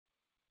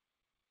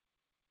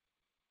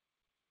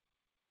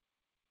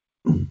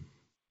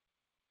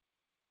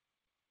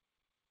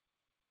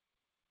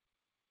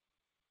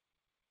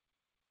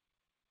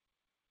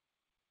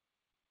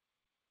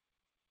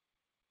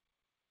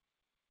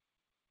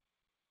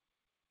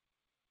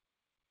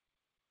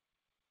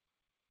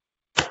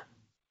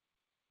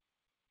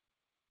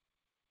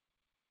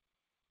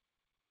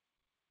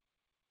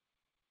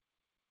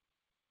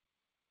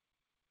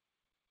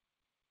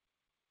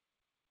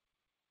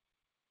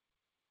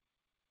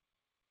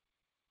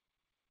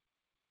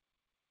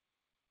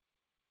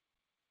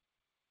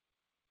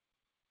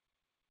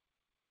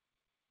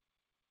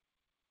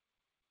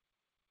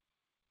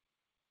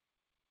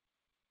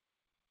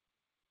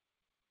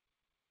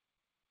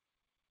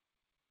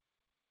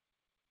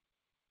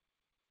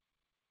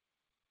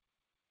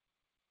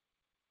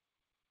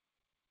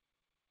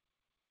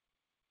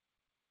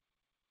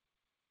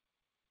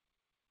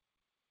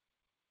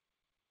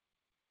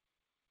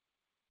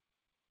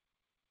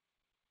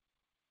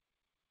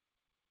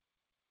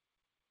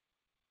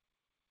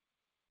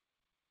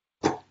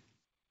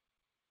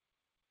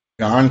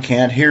John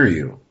can't hear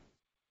you.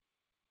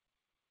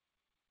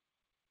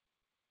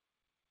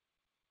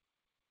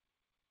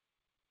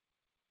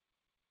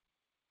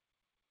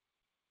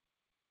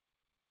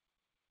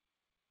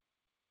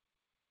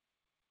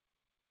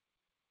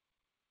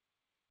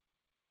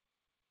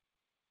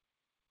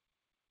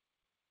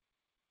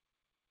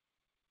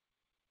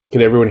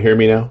 Can everyone hear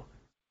me now?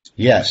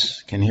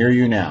 Yes, can hear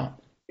you now.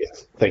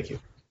 Yes, thank you.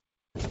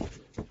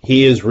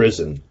 He is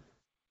risen.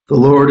 The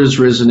Lord is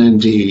risen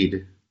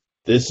indeed.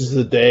 This is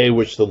the day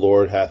which the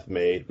Lord hath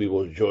made. We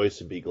will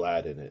rejoice and be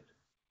glad in it.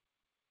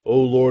 O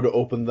Lord,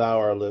 open thou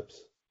our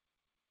lips.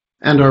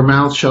 And our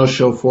mouth shall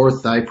show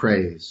forth thy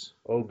praise.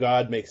 O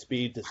God, make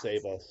speed to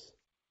save us.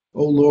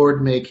 O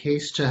Lord, make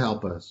haste to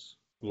help us.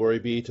 Glory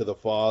be to the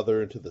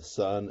Father, and to the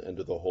Son, and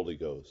to the Holy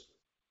Ghost.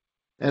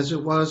 As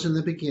it was in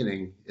the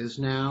beginning, is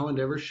now, and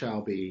ever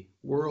shall be,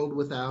 world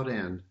without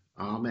end.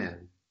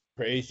 Amen.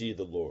 Praise ye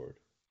the Lord.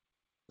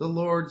 The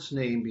Lord's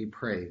name be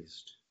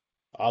praised.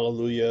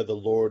 Alleluia, the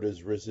Lord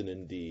is risen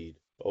indeed.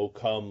 O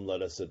come,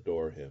 let us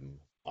adore him.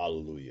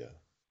 Alleluia.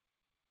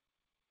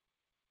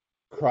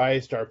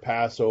 Christ our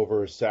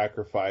Passover is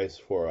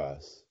sacrificed for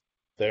us.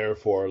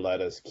 Therefore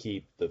let us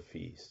keep the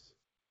feast.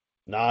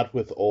 Not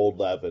with old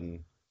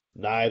leaven,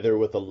 neither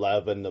with the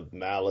leaven of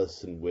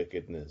malice and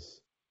wickedness,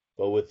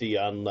 but with the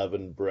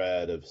unleavened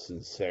bread of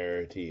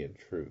sincerity and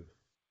truth.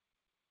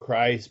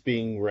 Christ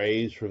being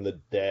raised from the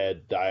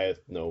dead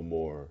dieth no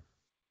more.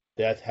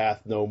 Death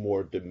hath no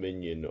more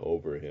dominion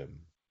over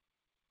him.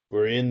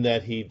 For in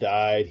that he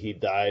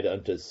died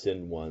unto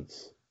sin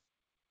once,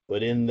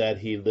 but in that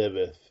he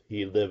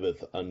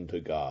liveth unto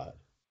God.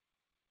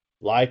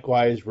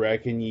 Likewise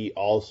reckon ye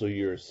also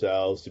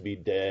yourselves to be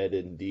dead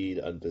indeed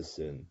unto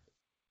sin,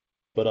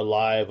 but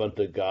alive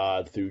unto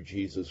God through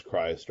Jesus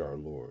Christ our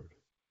Lord.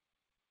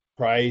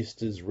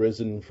 Christ is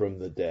risen from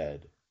the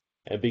dead,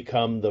 and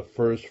become the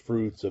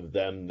firstfruits of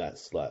them that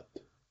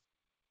slept.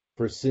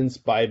 For since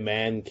by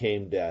man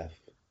came death,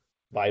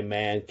 by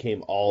man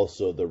came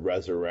also the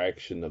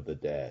resurrection of the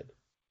dead.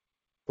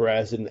 For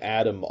as in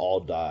Adam all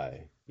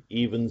die,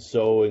 even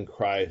so in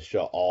Christ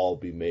shall all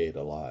be made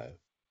alive.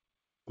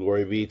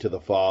 Glory be to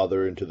the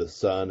Father, and to the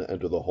Son,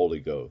 and to the Holy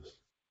Ghost,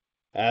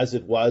 as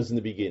it was in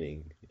the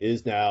beginning,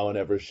 is now, and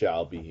ever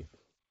shall be,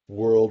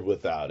 world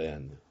without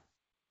end.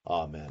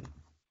 Amen.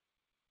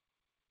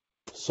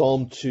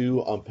 Psalm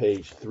 2 on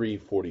page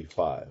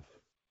 345.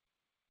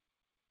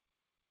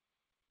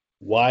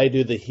 Why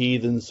do the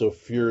heathen so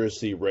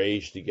furiously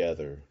rage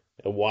together,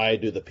 and why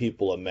do the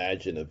people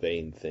imagine a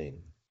vain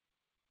thing?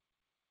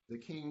 The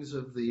kings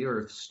of the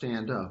earth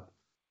stand up,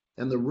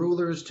 and the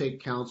rulers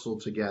take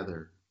counsel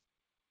together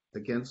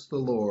against the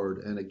Lord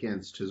and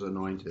against his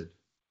anointed.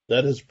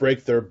 Let us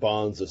break their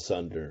bonds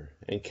asunder,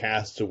 and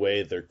cast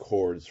away their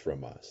cords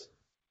from us.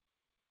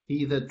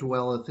 He that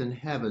dwelleth in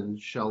heaven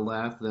shall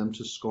laugh them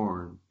to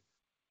scorn.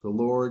 The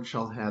Lord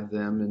shall have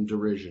them in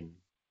derision.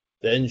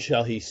 Then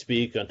shall he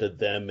speak unto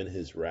them in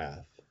his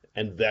wrath,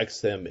 and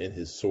vex them in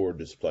his sore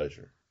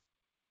displeasure.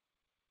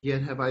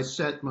 Yet have I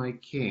set my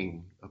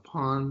king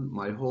upon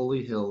my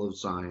holy hill of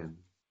Zion.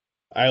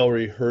 I will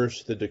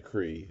rehearse the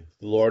decree.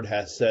 The Lord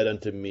hath said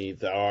unto me,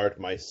 Thou art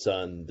my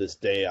son, this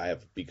day I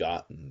have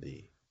begotten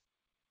thee.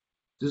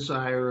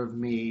 Desire of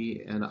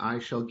me, and I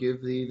shall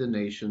give thee the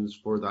nations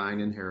for thine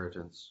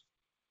inheritance,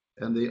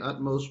 and the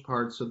utmost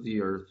parts of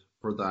the earth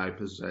for thy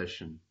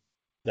possession.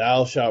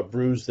 Thou shalt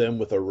bruise them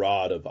with a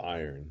rod of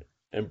iron,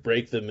 and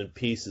break them in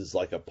pieces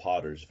like a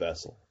potter's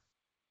vessel.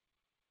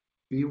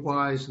 Be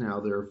wise now,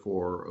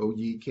 therefore, O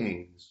ye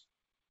kings.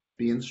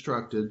 Be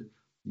instructed,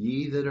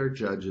 ye that are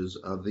judges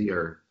of the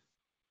earth.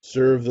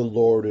 Serve the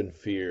Lord in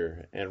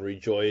fear, and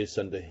rejoice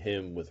unto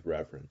him with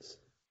reverence.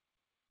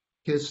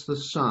 Kiss the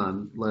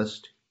Son,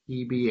 lest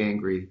he be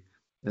angry,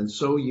 and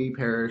so ye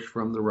perish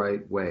from the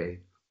right way,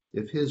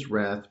 if his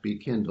wrath be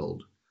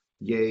kindled,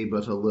 yea,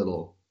 but a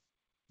little.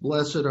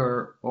 Blessed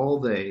are all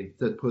they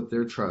that put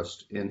their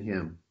trust in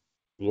him.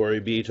 Glory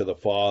be to the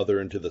Father,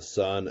 and to the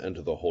Son, and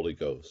to the Holy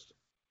Ghost.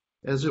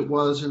 As it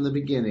was in the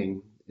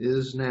beginning,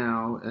 is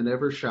now, and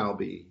ever shall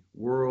be,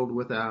 world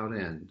without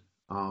end.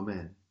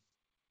 Amen.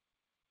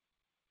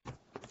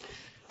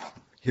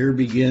 Here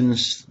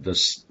begins the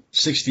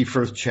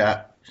 61st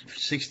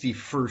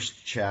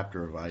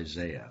chapter of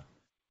Isaiah.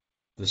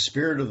 The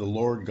Spirit of the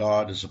Lord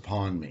God is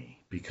upon me,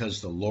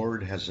 because the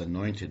Lord has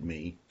anointed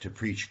me to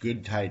preach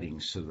good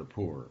tidings to the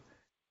poor.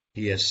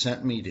 He has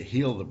sent me to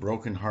heal the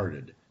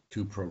brokenhearted,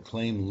 to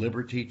proclaim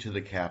liberty to the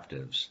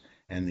captives,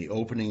 and the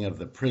opening of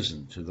the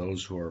prison to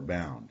those who are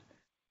bound,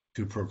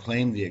 to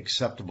proclaim the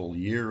acceptable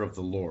year of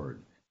the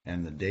Lord,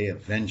 and the day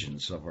of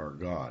vengeance of our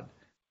God,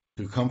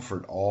 to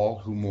comfort all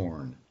who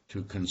mourn,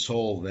 to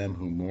console them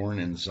who mourn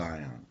in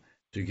Zion,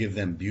 to give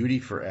them beauty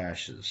for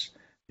ashes,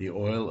 the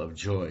oil of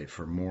joy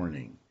for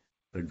mourning,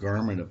 the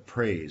garment of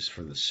praise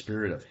for the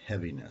spirit of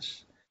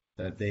heaviness,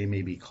 that they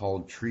may be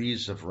called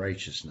trees of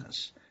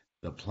righteousness,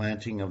 the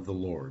planting of the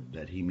Lord,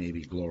 that he may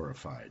be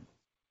glorified.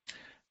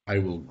 I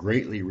will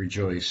greatly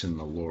rejoice in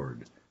the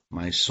Lord.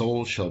 My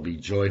soul shall be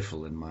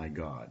joyful in my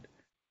God,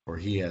 for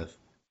he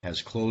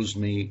has clothed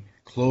me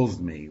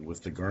clothed me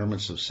with the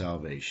garments of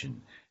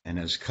salvation, and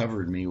has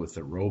covered me with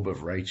the robe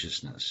of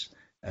righteousness,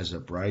 as a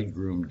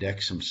bridegroom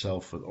decks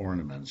himself with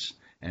ornaments,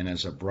 and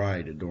as a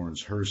bride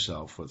adorns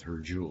herself with her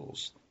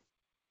jewels.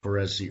 For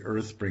as the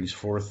earth brings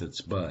forth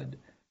its bud,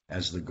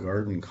 as the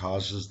garden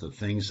causes the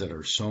things that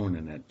are sown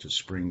in it to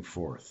spring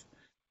forth,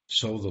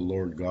 so the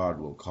Lord God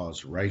will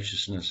cause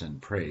righteousness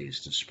and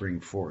praise to spring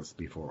forth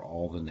before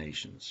all the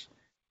nations.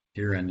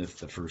 Here endeth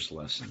the first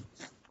lesson.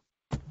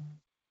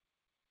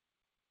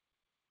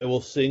 I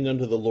will sing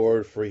unto the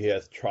Lord, for he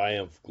hath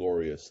triumphed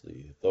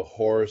gloriously. The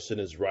horse and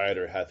his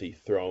rider hath he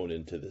thrown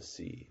into the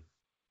sea.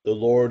 The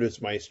Lord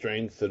is my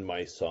strength and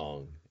my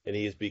song, and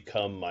he is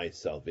become my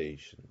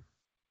salvation.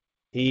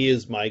 He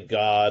is my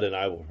God, and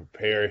I will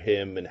prepare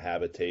him an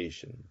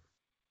habitation.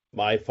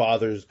 My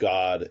father's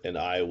God, and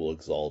I will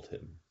exalt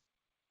him.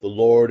 The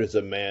Lord is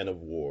a man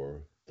of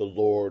war. The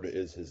Lord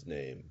is his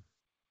name.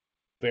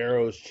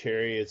 Pharaoh's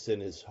chariots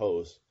and his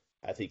host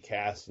hath he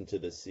cast into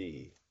the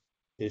sea.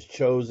 His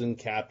chosen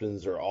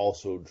captains are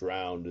also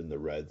drowned in the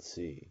Red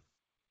Sea.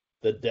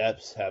 The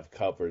depths have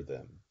covered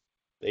them.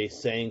 They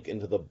sank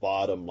into the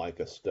bottom like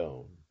a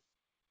stone.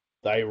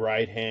 Thy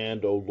right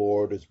hand, O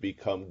Lord, is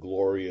become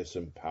glorious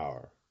in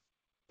power.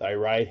 Thy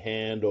right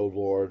hand, O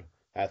Lord,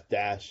 hath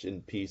dashed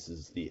in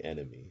pieces the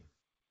enemy.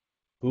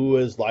 Who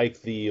is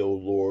like thee, O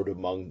Lord,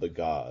 among the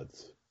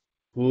gods?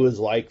 Who is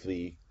like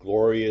thee,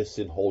 glorious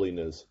in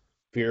holiness,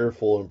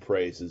 fearful in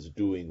praises,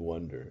 doing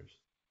wonders?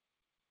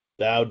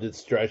 Thou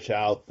didst stretch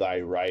out thy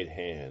right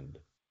hand,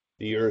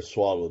 the earth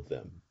swallowed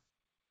them.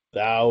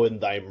 Thou in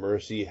thy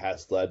mercy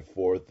hast led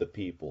forth the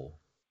people,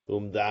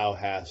 whom thou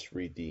hast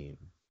redeemed.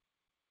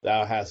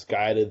 Thou hast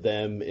guided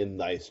them in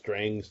thy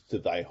strength to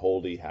thy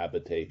holy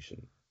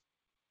habitation.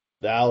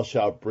 Thou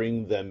shalt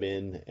bring them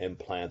in and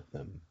plant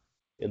them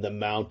in the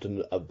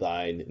mountain of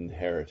thine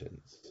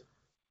inheritance,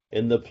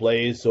 in the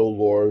place, O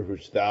Lord,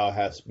 which thou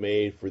hast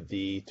made for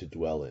thee to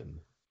dwell in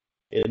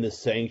the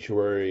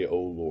sanctuary, O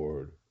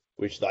Lord,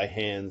 which thy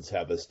hands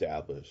have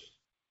established.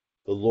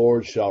 The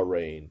Lord shall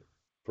reign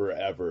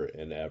forever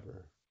and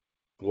ever.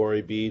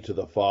 Glory be to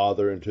the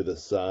Father, and to the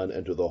Son,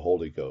 and to the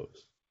Holy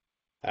Ghost,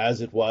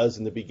 as it was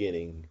in the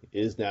beginning,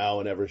 is now,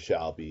 and ever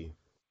shall be,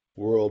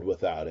 world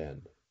without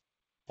end.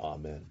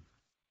 Amen.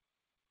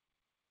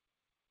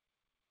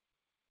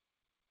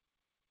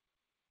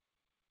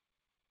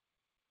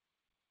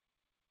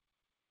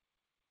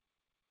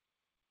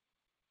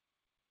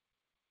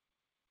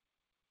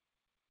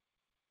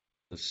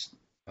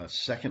 The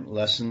second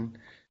lesson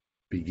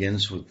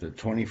begins with the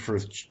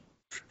 24th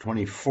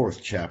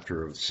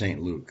chapter of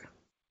St. Luke.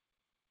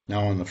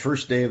 Now on the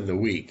first day of the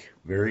week,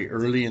 very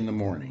early in the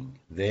morning,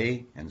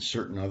 they and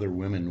certain other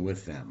women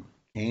with them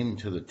came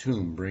to the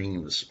tomb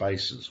bringing the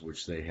spices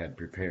which they had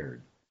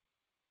prepared.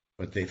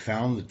 But they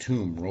found the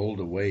stone rolled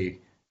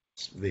away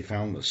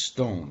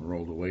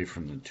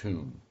from the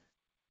tomb.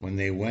 When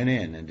they went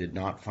in and did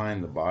not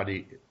find the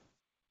body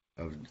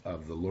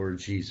of the Lord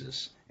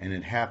Jesus, and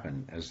it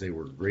happened, as they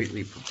were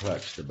greatly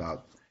perplexed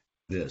about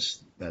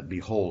this, that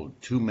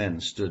behold, two men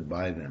stood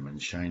by them in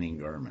shining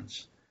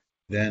garments.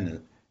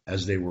 Then,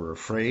 as they were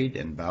afraid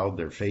and bowed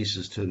their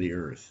faces to the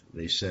earth,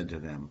 they said to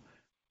them,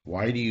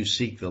 Why do you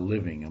seek the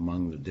living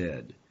among the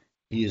dead?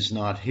 He is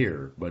not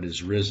here, but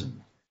is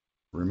risen.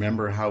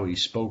 Remember how he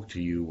spoke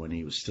to you when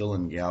he was still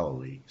in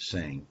Galilee,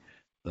 saying,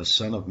 The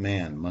Son of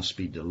Man must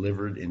be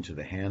delivered into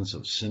the hands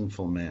of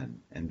sinful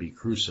men, and be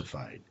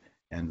crucified,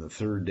 and the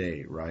third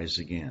day rise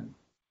again.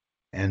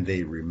 And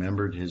they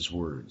remembered his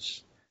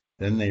words.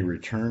 Then they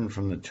returned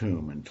from the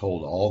tomb and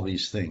told all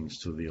these things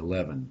to the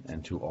 11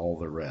 and to all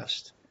the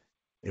rest.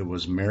 It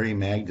was Mary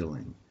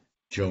Magdalene,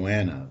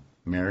 Joanna,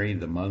 Mary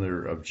the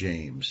mother of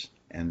James,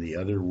 and the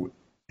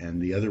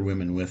other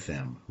women with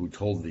them, who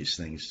told these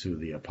things to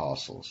the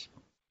apostles.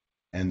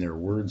 And their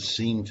words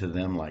seemed to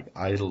them like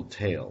idle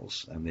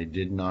tales, and they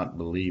did not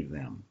believe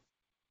them.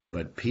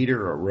 But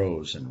Peter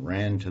arose and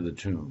ran to the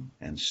tomb,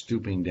 and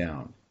stooping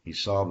down, he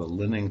saw the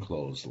linen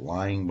clothes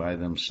lying by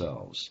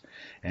themselves,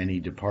 and he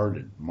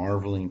departed,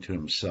 marveling to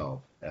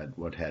himself at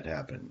what had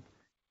happened.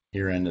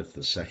 Here endeth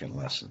the second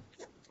lesson.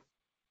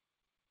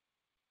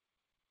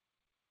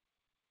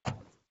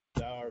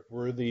 Thou art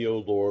worthy, O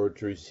Lord,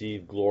 to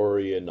receive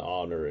glory and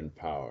honor and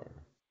power.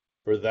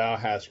 For thou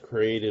hast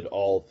created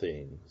all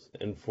things,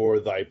 and for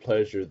thy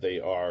pleasure they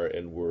are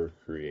and were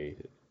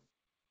created.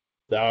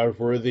 Thou art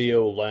worthy,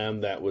 O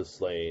Lamb that was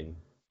slain,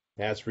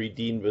 hast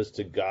redeemed us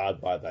to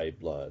God by thy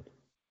blood,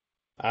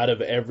 out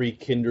of every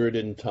kindred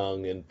and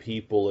tongue and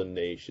people and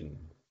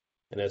nation,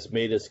 and hast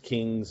made us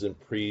kings and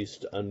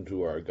priests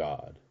unto our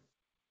God.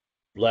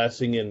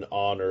 Blessing and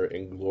honor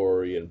and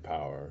glory and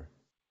power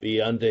be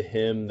unto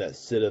him that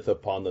sitteth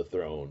upon the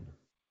throne,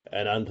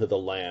 and unto the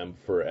Lamb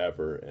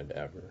forever and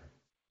ever.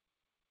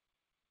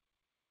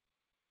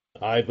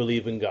 I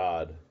believe in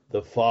God,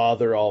 the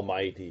Father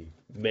Almighty,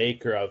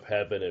 maker of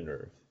heaven and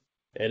earth,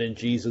 and in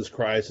Jesus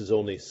Christ, his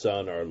only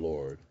Son, our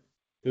Lord,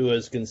 who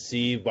was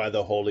conceived by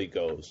the Holy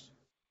Ghost,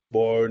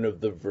 born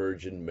of the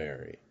Virgin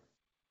Mary,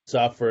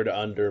 suffered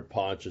under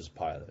Pontius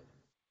Pilate,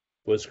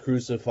 was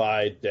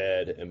crucified,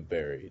 dead, and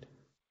buried.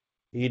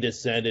 He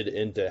descended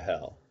into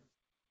hell.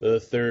 The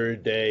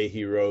third day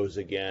he rose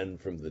again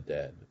from the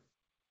dead.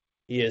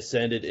 He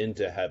ascended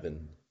into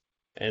heaven,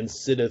 and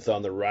sitteth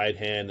on the right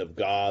hand of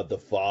God the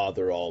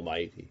Father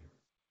Almighty.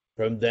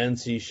 From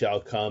thence he shall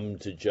come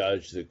to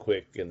judge the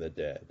quick and the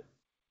dead.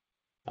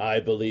 I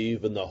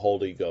believe in the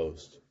Holy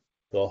Ghost,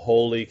 the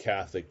holy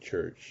Catholic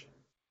Church,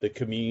 the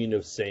communion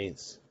of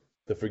saints,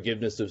 the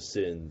forgiveness of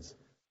sins,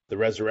 the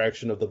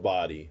resurrection of the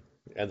body,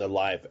 and the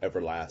life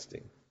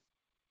everlasting.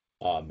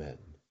 Amen.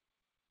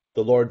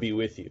 The Lord be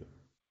with you.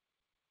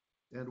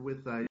 And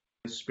with thy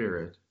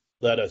spirit.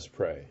 Let us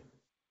pray.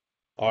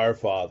 Our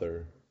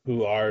Father,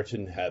 who art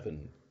in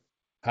heaven,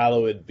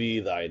 hallowed be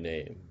thy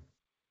name.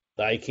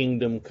 Thy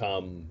kingdom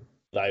come,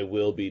 thy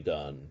will be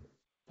done,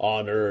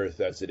 on earth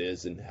as it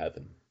is in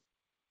heaven.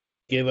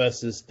 Give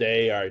us this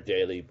day our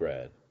daily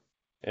bread,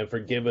 and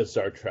forgive us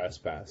our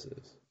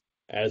trespasses,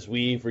 as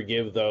we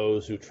forgive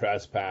those who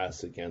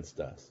trespass against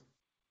us.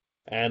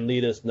 And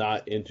lead us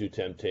not into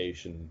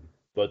temptation,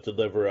 but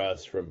deliver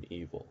us from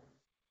evil.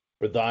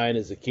 For thine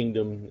is the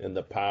kingdom, and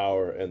the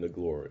power, and the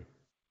glory,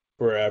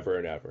 forever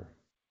and ever.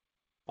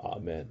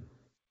 Amen.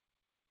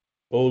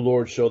 O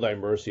Lord, show thy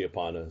mercy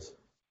upon us.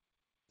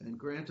 And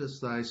grant us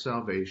thy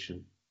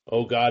salvation.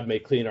 O God, may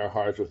clean our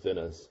hearts within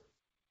us.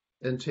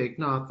 And take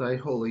not thy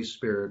Holy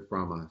Spirit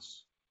from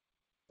us.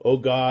 O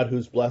God,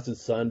 whose blessed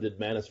Son did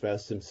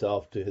manifest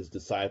himself to his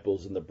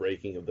disciples in the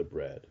breaking of the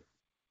bread,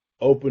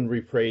 open,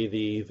 we pray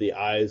thee, the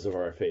eyes of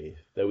our faith,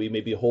 that we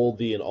may behold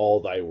thee in all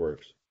thy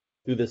works,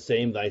 through the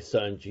same thy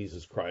Son,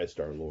 Jesus Christ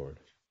our Lord.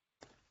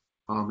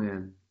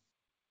 Amen.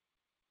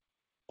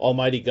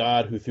 Almighty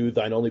God, who through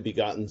thine only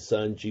begotten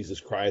Son,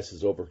 Jesus Christ,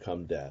 has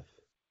overcome death,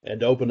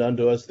 and opened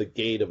unto us the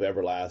gate of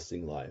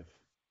everlasting life,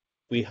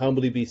 we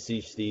humbly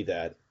beseech thee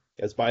that,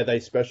 as by thy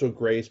special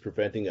grace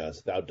preventing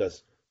us, thou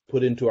dost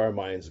put into our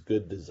minds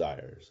good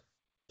desires,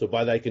 so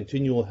by thy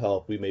continual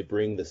help we may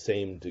bring the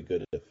same to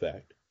good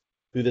effect,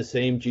 through the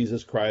same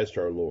Jesus Christ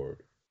our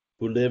Lord,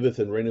 who liveth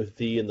and reigneth with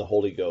thee in the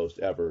Holy Ghost,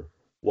 ever,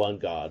 one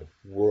God,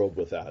 world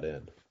without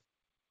end.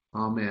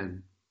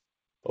 Amen.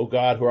 O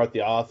God, who art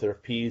the author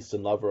of peace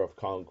and lover of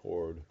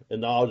concord, in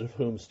knowledge of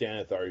whom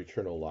standeth our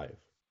eternal life,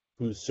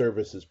 whose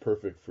service is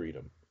perfect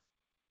freedom,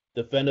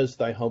 defend us,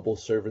 thy humble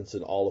servants,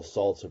 in all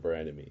assaults of our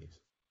enemies,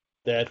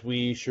 that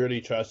we,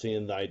 surely trusting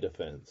in thy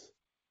defense,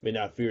 may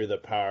not fear the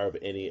power of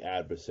any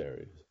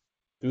adversaries,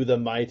 through the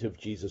might of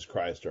Jesus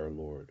Christ our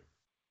Lord.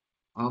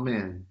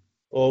 Amen.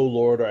 O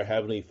Lord, our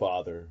heavenly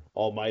Father,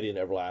 almighty and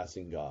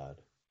everlasting God,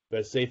 who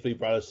hast safely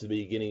brought us to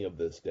the beginning of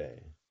this day,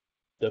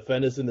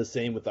 defend us in the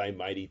same with thy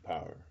mighty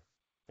power,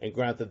 and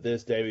grant that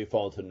this day we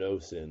fall into no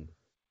sin,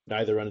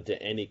 neither run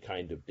into any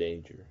kind of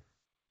danger,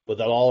 but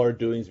that all our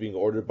doings, being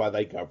ordered by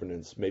thy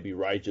governance, may be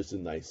righteous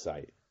in thy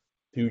sight,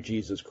 through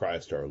Jesus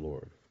Christ our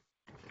Lord.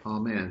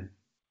 Amen.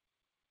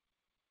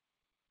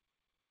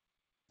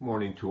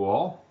 Morning to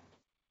all.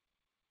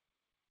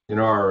 In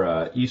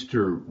our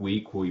Easter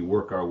week, we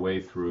work our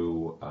way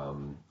through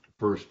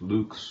first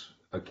Luke's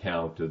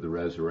account of the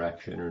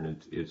resurrection,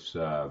 and it's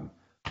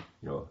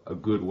a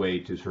good way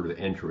to sort of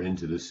enter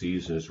into the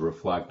season is to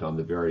reflect on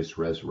the various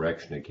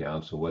resurrection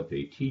accounts and what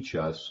they teach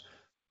us.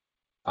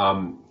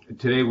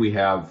 Today we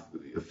have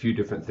a few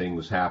different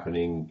things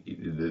happening.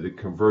 The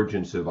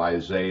convergence of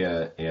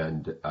Isaiah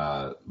and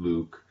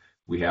Luke.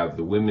 We have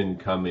the women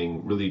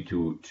coming really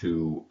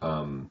to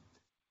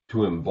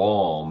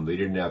embalm. They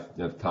didn't have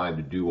enough time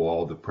to do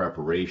all the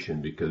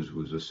preparation because it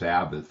was a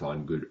Sabbath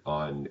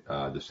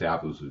the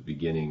Sabbath was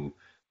beginning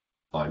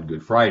on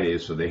Good Friday,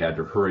 so they had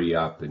to hurry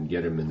up and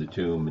get him in the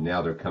tomb. And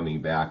now they're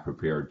coming back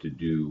prepared to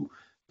do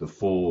the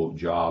full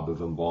job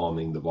of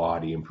embalming the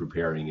body and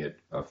preparing it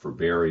for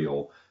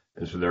burial.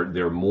 And so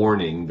they're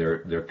mourning.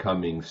 They're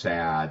coming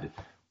sad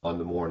on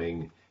the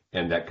morning.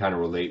 And that kind of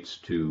relates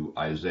to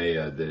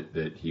Isaiah,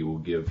 that he will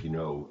give,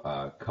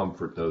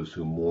 comfort those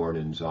who mourn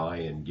in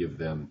Zion, give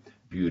them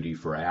beauty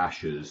for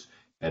ashes,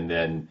 and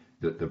then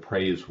the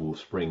praise will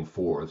spring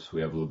forth. So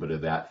we have a little bit of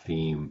that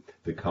theme,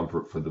 the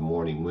comfort for the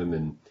mourning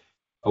women.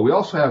 We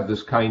also have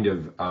this kind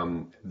of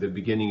the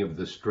beginning of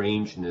the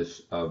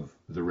strangeness of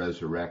the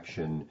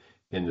resurrection,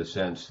 in the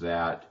sense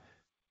that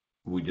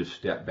we just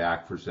step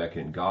back for a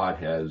second. God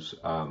has,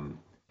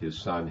 his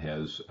Son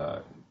has,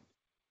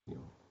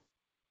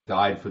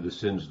 died for the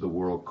sins of the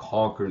world,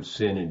 conquered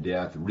sin and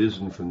death,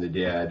 risen from the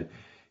dead,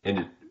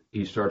 and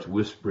he starts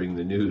whispering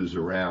the news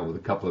around with a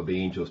couple of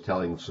angels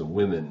telling some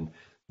women,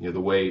 the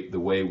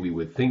way we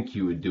would think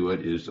you would do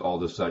it is all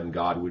of a sudden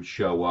God would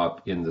show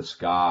up in the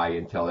sky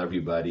and tell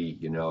everybody,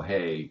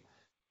 hey,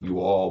 you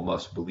all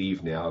must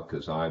believe now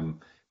because I'm.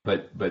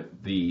 But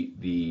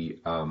the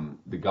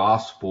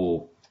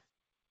gospel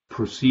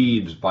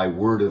proceeds by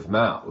word of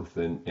mouth,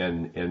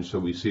 and so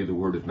we see the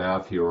word of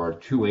mouth here are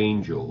two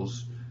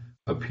angels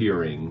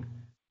appearing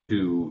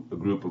to a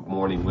group of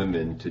mourning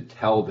women to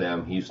tell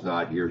them he's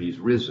not here, he's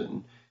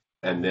risen.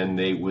 And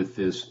then with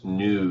this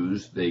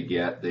news they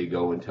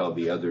go and tell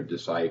the other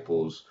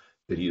disciples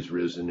that he's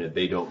risen, and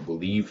they don't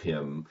believe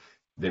him.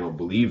 they don't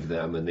believe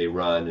them and they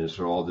run, and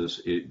so all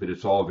this, but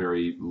it's all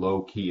very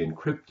low key and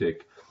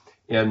cryptic.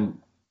 And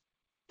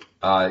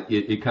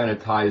it kind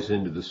of ties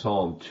into the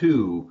Psalm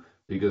 2,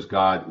 because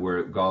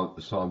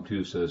Psalm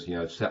 2 says,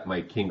 I've set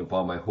my king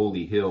upon my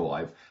holy hill.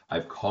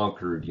 I've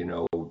conquered,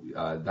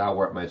 thou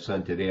art my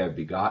son, today I've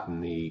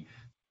begotten thee.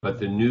 But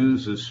the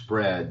news is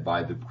spread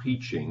by the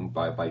preaching,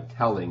 by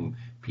telling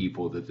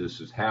people that this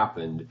has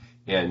happened.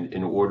 And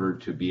in order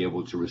to be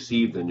able to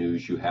receive the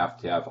news, you have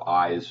to have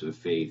eyes of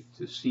faith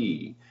to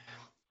see.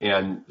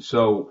 And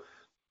so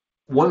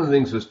one of the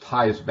things this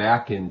ties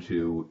back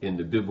into in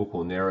the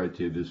biblical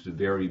narrative is the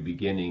very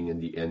beginning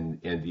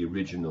and the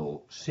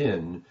original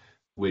sin,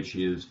 which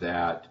is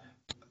that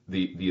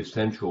the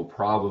essential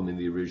problem in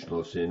the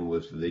original sin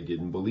was that they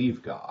didn't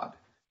believe God.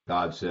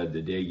 God said,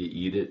 the day you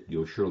eat it,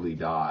 you'll surely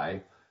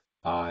die.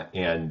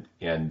 And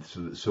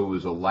so it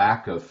was a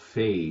lack of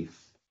faith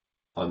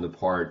on the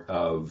part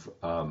of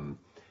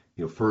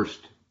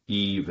first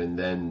Eve and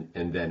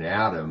then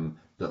Adam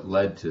that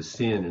led to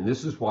sin. And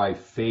this is why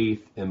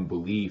faith and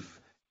belief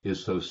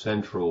is so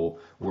central.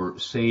 We're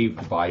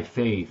saved by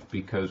faith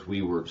because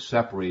we were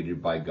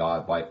separated by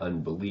God by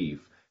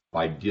unbelief,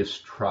 by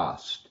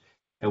distrust.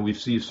 And we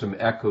see some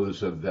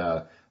echoes of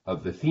the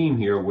theme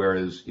here,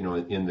 whereas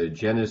in the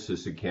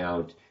Genesis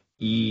account,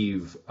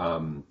 Eve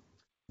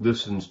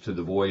listens to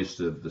the voice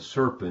of the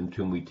serpent,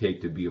 whom we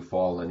take to be a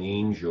fallen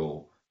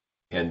angel,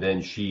 and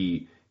then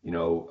she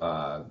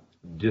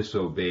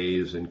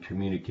disobeys and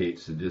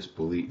communicates the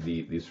disbelief,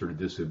 the sort of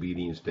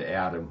disobedience to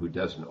Adam, who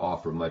doesn't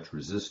offer much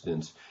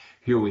resistance.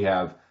 Here we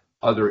have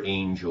other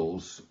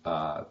angels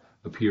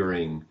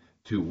appearing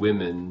to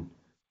women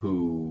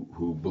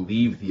who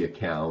believe the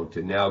account,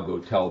 and now go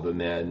tell the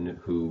men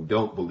who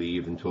don't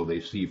believe until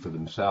they see for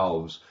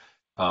themselves.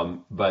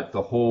 But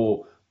the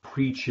whole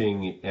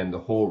preaching and the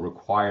whole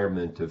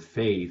requirement of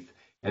faith,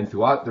 and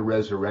throughout the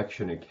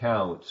resurrection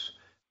accounts,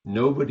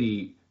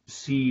 nobody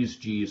sees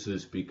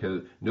Jesus,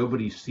 because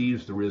nobody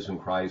sees the risen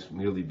Christ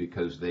merely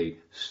because they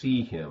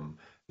see him.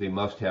 They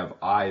must have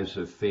eyes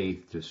of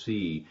faith to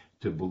see,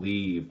 to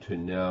believe, to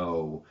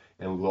know,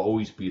 and will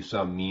always be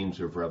some means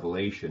of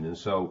revelation. And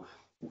so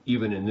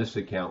even in this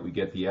account, we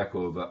get the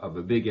echo of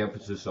a big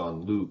emphasis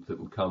on Luke that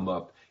will come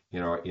up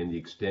in the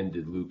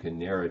extended Lucan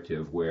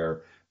narrative,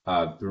 where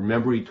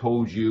remember he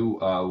told you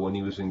when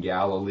he was in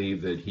Galilee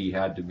that he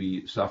had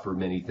to suffer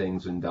many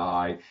things and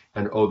die,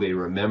 and they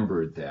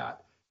remembered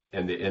that.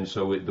 And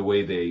so the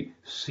way they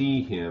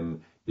see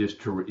him is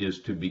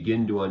to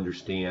begin to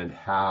understand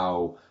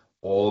how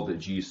all that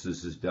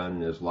Jesus has done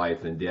in his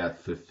life and death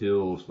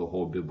fulfills the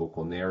whole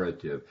biblical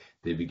narrative.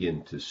 They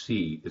begin to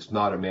see. It's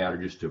not a matter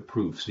just to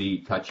prove,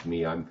 see, touch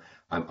me, I'm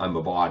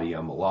a body,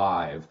 I'm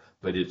alive,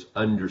 but it's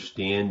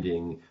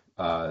understanding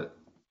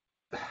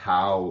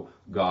how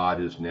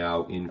God is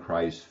now in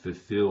Christ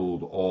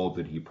fulfilled all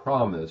that he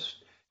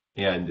promised,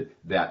 and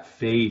that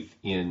faith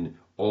in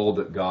all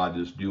that God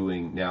is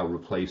doing now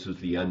replaces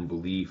the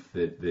unbelief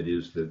that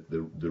is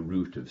the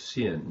root of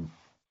sin.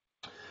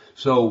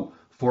 So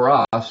for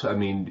us, I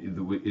mean,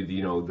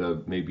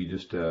 maybe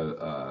just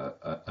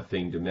a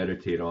thing to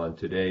meditate on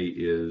today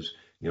is,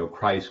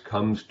 Christ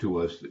comes to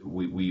us.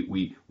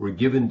 We're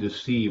given to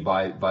see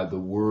by the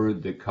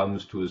word that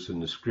comes to us in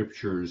the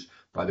scriptures,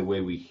 by the way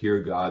we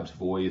hear God's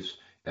voice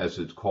as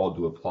it's called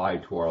to apply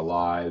to our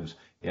lives,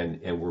 and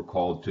we're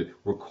called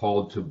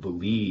to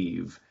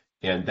believe.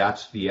 And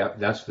that's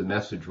the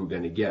message we're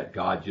going to get.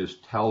 God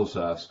just tells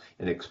us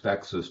and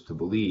expects us to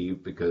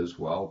believe, because,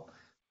 well,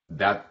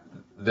 that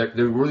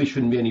there really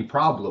shouldn't be any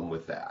problem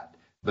with that.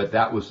 But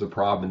that was the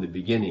problem in the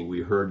beginning.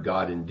 We heard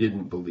God and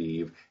didn't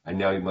believe, and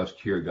now we must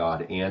hear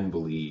God and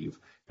believe.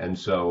 And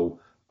so,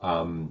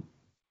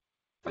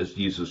 as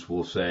Jesus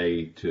will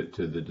say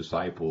to the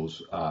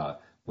disciples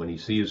when he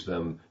sees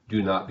them,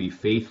 do not be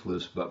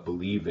faithless but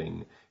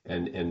believing.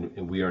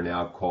 And we are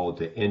now called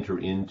to enter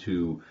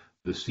into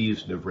the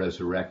season of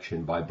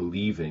resurrection by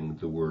believing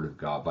the word of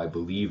God, by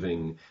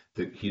believing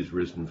that he's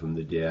risen from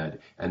the dead,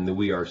 and that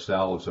we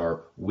ourselves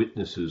are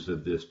witnesses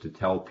of this, to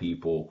tell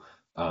people,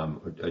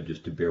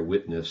 just to bear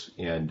witness.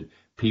 And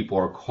people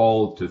are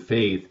called to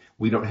faith.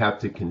 We don't have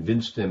to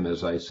convince them,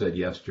 as I said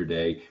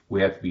yesterday.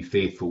 We have to be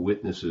faithful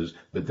witnesses,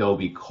 but they'll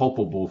be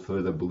culpable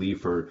for the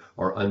belief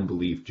or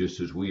unbelief just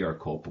as we are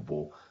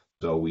culpable.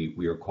 So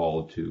we are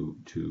called to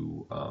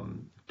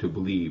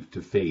believe,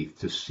 to faith,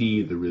 to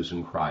see the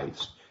risen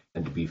Christ,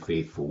 and to be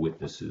faithful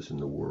witnesses in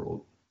the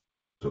world.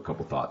 So a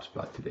couple thoughts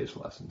about today's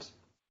lessons.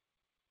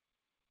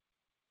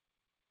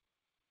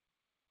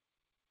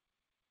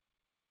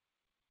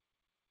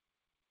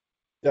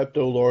 Accept,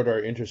 O Lord, our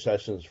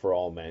intercessions for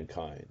all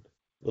mankind.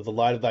 Let the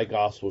light of thy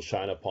gospel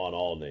shine upon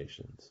all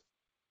nations.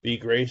 Be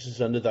gracious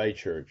unto thy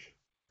church,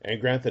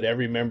 and grant that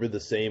every member the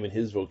same in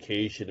his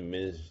vocation and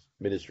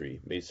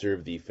ministry may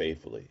serve thee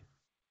faithfully.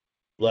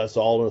 Bless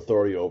all in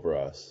authority over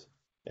us,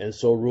 and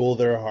so rule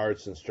their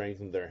hearts and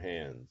strengthen their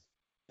hands,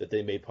 that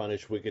they may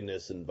punish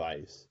wickedness and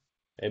vice,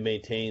 and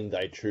maintain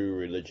thy true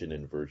religion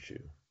and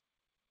virtue.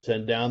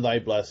 Send down thy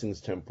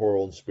blessings,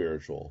 temporal and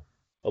spiritual,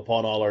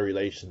 upon all our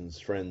relations,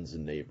 friends,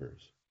 and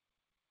neighbors.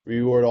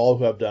 Reward all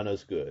who have done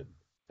us good,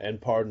 and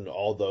pardon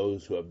all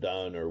those who have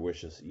done or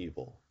wish us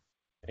evil,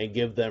 and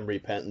give them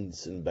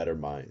repentance and better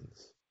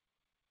minds.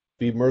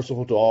 Be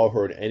merciful to all who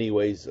are in any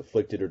ways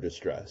afflicted or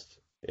distressed,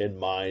 in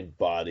mind,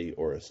 body,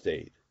 or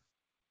estate.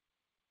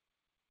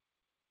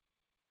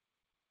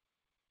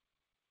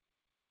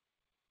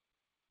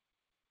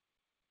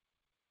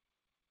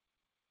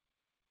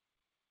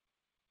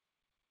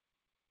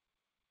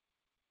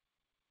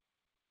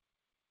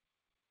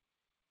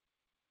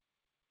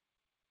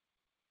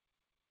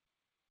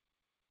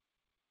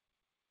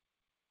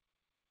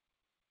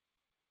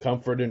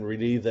 Comfort and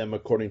relieve them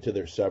according to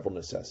their several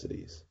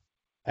necessities.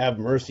 Have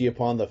mercy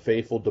upon the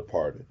faithful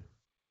departed,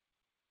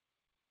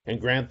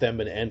 and grant them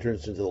an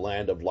entrance into the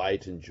land of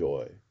light and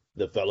joy,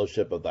 the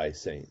fellowship of thy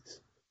saints.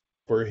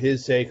 For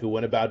his sake who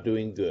went about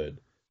doing good,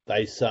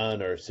 thy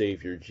Son, our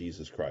Savior,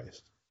 Jesus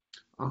Christ.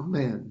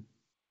 Amen.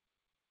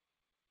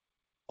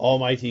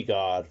 Almighty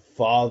God,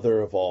 Father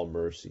of all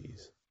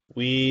mercies,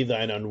 we,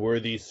 thine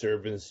unworthy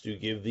servants, do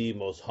give thee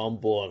most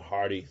humble and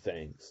hearty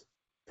thanks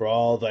for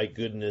all thy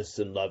goodness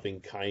and loving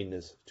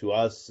kindness to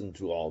us and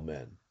to all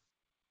men.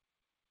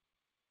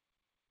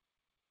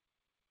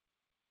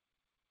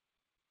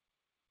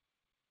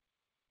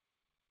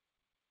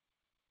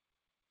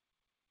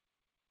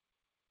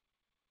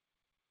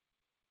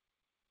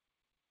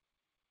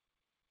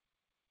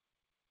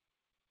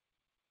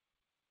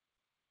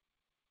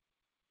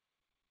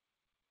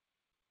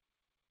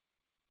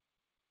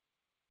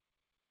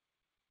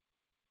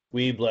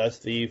 We bless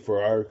thee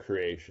for our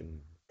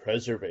creation,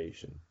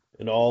 preservation,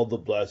 and all the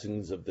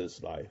blessings of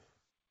this life,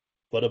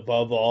 but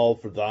above all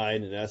for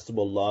thine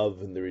inestimable love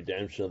and the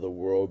redemption of the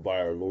world by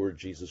our Lord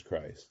Jesus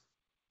Christ,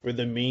 for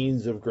the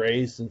means of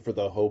grace and for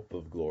the hope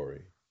of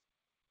glory.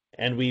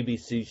 And we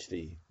beseech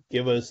thee,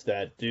 give us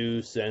that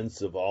due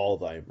sense of all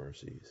thy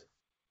mercies,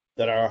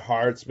 that our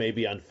hearts may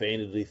be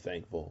unfeignedly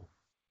thankful,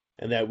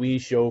 and that we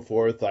show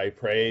forth thy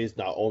praise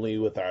not only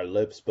with our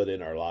lips but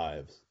in our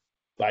lives,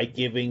 by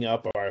giving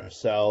up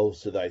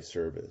ourselves to thy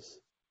service,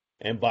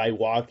 and by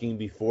walking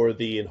before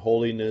thee in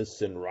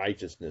holiness and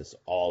righteousness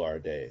all our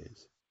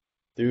days.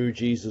 Through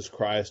Jesus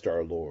Christ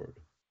our Lord,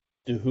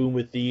 to whom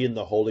with thee and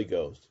the Holy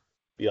Ghost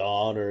be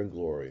honor and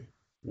glory,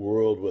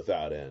 world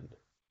without end.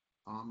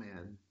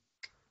 Amen.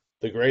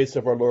 The grace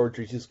of our Lord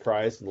Jesus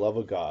Christ and the love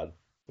of God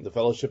and the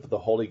fellowship of the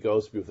Holy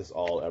Ghost be with us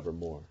all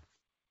evermore.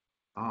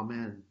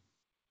 Amen.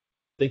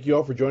 Thank you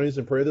all for joining us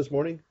in prayer this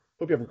morning.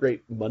 Hope you have a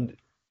great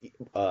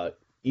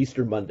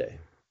Easter Monday.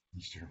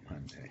 Easter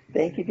Monday.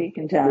 Thank you,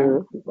 Deacon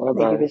John. Bye-bye.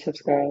 Thank you, Bishop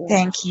Scarlett.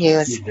 Thank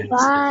you.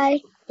 Bye.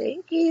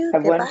 Thank you.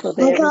 Have a Goodbye. wonderful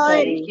day, Bye-bye.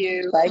 everybody. Thank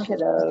you. Bye,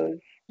 kiddos.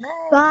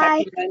 Bye. Bye.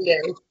 Happy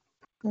Monday.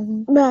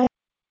 Mhm. Bye.